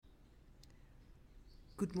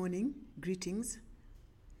Good morning, greetings.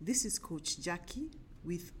 This is Coach Jackie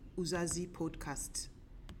with Uzazi podcast.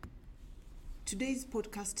 Today's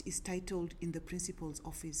podcast is titled In the Principal's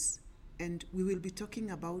Office, and we will be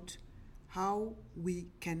talking about how we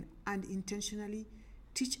can unintentionally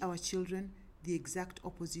teach our children the exact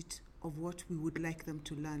opposite of what we would like them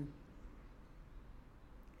to learn.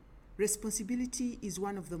 Responsibility is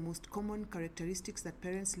one of the most common characteristics that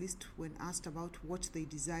parents list when asked about what they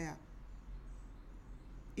desire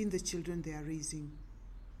in the children they are raising.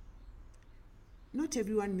 Not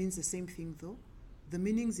everyone means the same thing though. The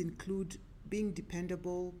meanings include being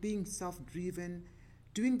dependable, being self-driven,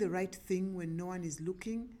 doing the right thing when no one is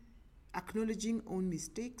looking, acknowledging own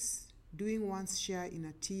mistakes, doing one's share in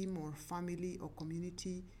a team or family or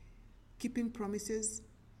community, keeping promises,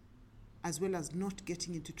 as well as not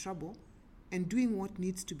getting into trouble, and doing what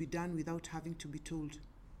needs to be done without having to be told.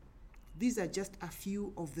 These are just a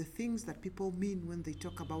few of the things that people mean when they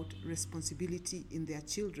talk about responsibility in their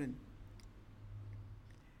children.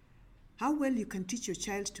 How well you can teach your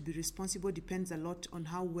child to be responsible depends a lot on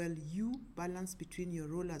how well you balance between your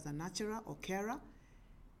role as a nurturer or carer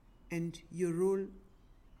and your role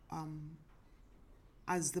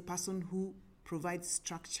as the person who provides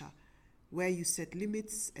structure, where you set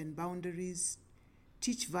limits and boundaries,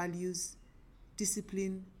 teach values,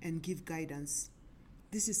 discipline, and give guidance.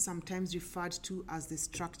 This is sometimes referred to as the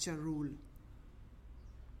structure role.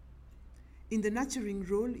 In the nurturing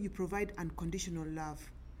role, you provide unconditional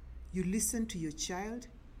love. You listen to your child,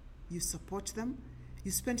 you support them,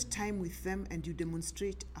 you spend time with them, and you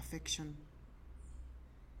demonstrate affection.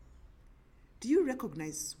 Do you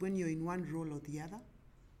recognize when you're in one role or the other?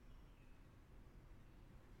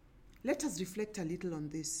 Let us reflect a little on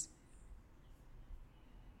this.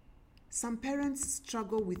 Some parents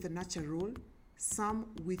struggle with the nurture role, some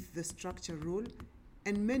with the structure role,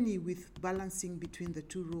 and many with balancing between the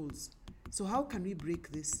two roles. So how can we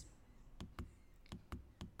break this?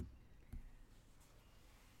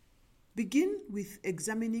 Begin with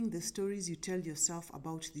examining the stories you tell yourself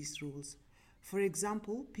about these roles. For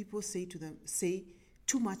example, people say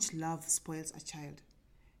too much love spoils a child.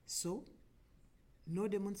 So, no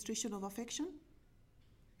demonstration of affection?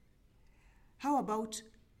 How about,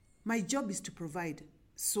 my job is to provide,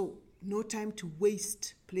 so no time to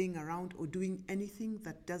waste playing around or doing anything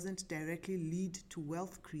that doesn't directly lead to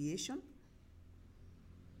wealth creation?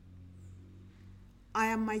 I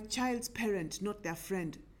am my child's parent, not their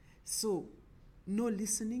friend, so no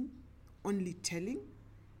listening, only telling?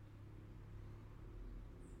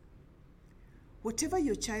 Whatever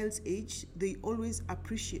your child's age, they always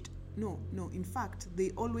appreciate. In fact, they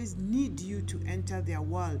always need you to enter their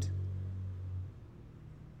world.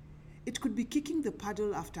 It could be kicking the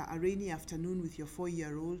paddle after a rainy afternoon with your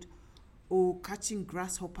 4-year-old or catching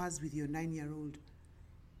grasshoppers with your 9-year-old.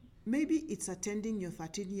 Maybe it's attending your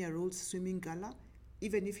 13-year-old's swimming gala,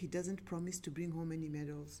 even if he doesn't promise to bring home any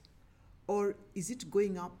medals. Or is it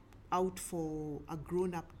going out for a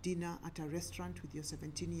grown-up dinner at a restaurant with your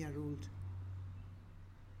 17-year-old?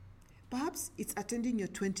 Perhaps it's attending your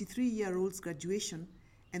 23-year-old's graduation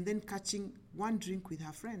and then catching one drink with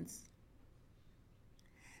her friends.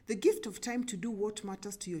 The gift of time to do what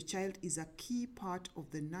matters to your child is a key part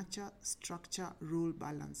of the nurture-structure-role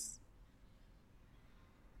balance.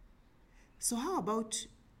 So how about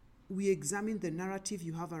we examine the narrative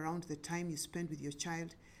you have around the time you spend with your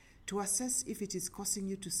child to assess if it is causing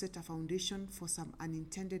you to set a foundation for some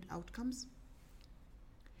unintended outcomes?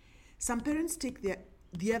 Some parents take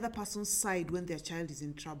the other person's side when their child is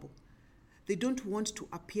in trouble. They don't want to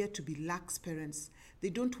appear to be lax parents. They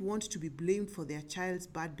don't want to be blamed for their child's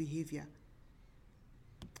bad behavior.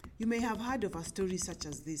 You may have heard of a story such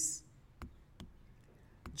as this.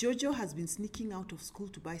 Jojo has been sneaking out of school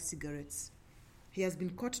to buy cigarettes. He has been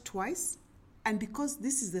caught twice, and because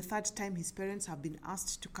this is the third time his parents have been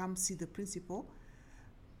asked to come see the principal,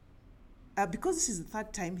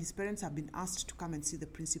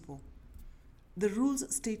 the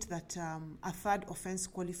rules state that a third offense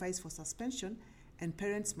qualifies for suspension and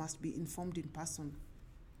parents must be informed in person.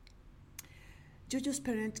 Jojo's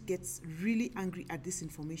parent gets really angry at this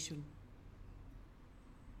information.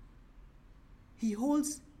 He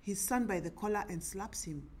holds his son by the collar and slaps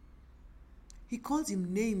him. He calls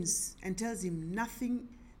him names and tells him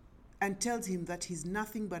that he's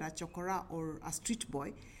nothing but a chokora or a street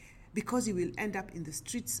boy because he will end up in the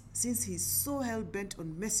streets since he's so hell-bent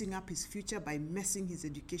on messing up his future by messing his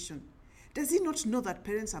education. Does he not know that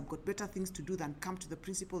parents have got better things to do than come to the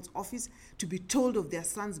principal's office to be told of their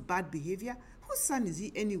son's bad behavior? Whose son is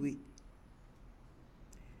he anyway?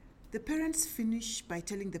 The parents finish by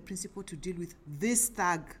telling the principal to deal with this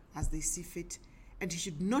thug as they see fit and he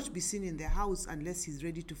should not be seen in their house unless he's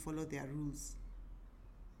ready to follow their rules.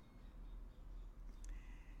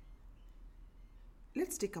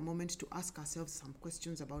 Let's take a moment to ask ourselves some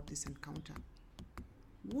questions about this encounter.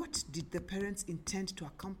 What did the parents intend to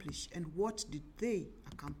accomplish, and what did they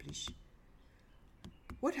accomplish?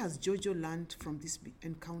 What has Jojo learned from this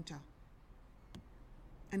encounter?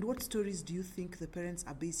 And what stories do you think the parents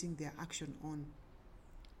are basing their action on?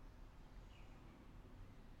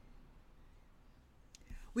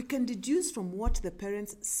 We can deduce from what the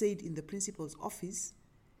parents said in the principal's office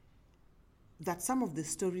that some of the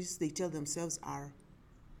stories they tell themselves are: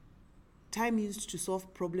 time used to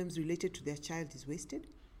solve problems related to their child is wasted.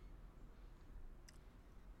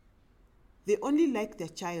 They only like their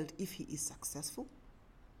child if he is successful.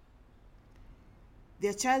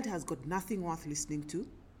 Their child has got nothing worth listening to.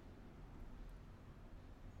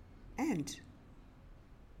 And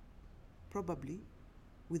probably,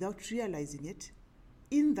 without realizing it,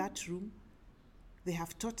 in that room, they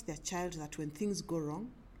have taught their child that when things go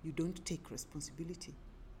wrong, you don't take responsibility.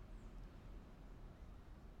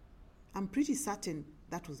 I'm pretty certain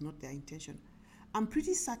that was not their intention. I'm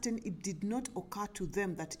pretty certain it did not occur to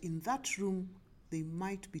them that in that room, they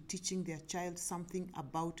might be teaching their child something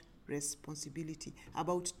about responsibility,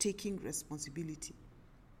 about taking responsibility.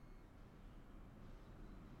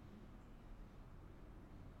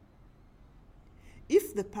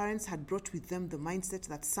 If the parents had brought with them the mindset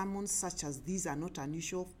that sermons such as these are not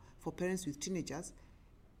unusual for parents with teenagers,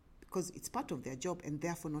 because it's part of their job and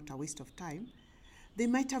therefore not a waste of time, they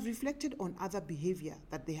might have reflected on other behavior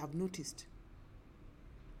that they have noticed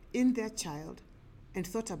in their child and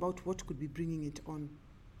thought about what could be bringing it on.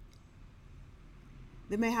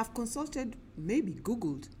 They may have consulted, maybe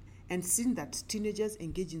Googled, and seen that teenagers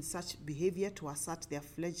engage in such behavior to assert their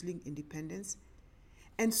fledgling independence,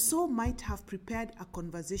 and so might have prepared a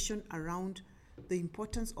conversation around the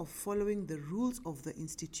importance of following the rules of the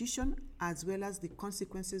institution as well as the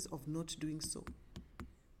consequences of not doing so.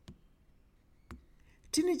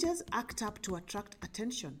 Teenagers act up to attract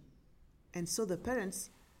attention, and so the parents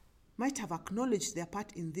might have acknowledged their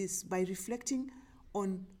part in this by reflecting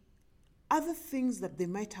on other things that they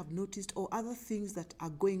might have noticed or other things that are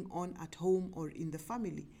going on at home or in the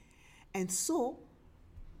family. And so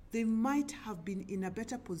they might have been in a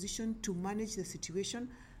better position to manage the situation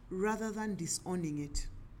rather than disowning it.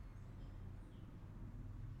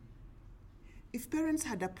 If parents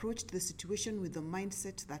had approached the situation with the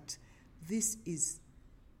mindset that this is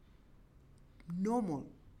normal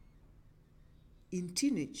in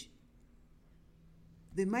teenage,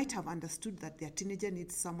 they might have understood that their teenager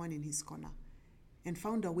needs someone in his corner and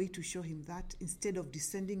found a way to show him that instead of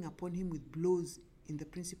descending upon him with blows in the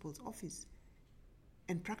principal's office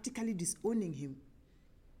and practically disowning him.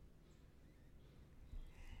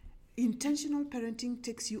 Intentional parenting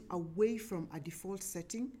takes you away from a default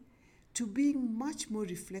setting to being much more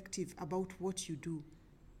reflective about what you do.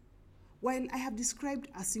 While I have described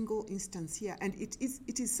a single instance here, and it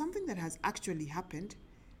is something that has actually happened,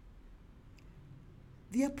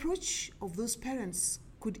 the approach of those parents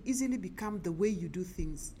could easily become the way you do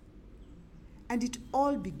things. And it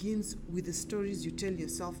all begins with the stories you tell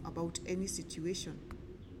yourself about any situation.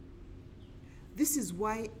 This is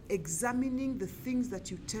why examining the things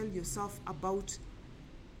that you tell yourself about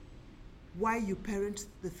why you parent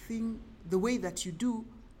the way that you do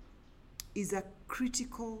is a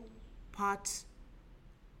critical part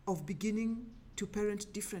of beginning to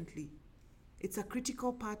parent differently. It's a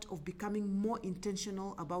critical part of becoming more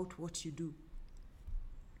intentional about what you do.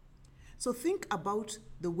 So think about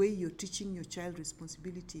the way you're teaching your child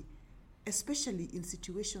responsibility, especially in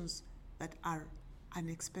situations that are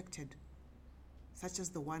unexpected, such as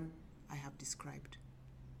the one I have described.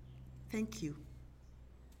 Thank you.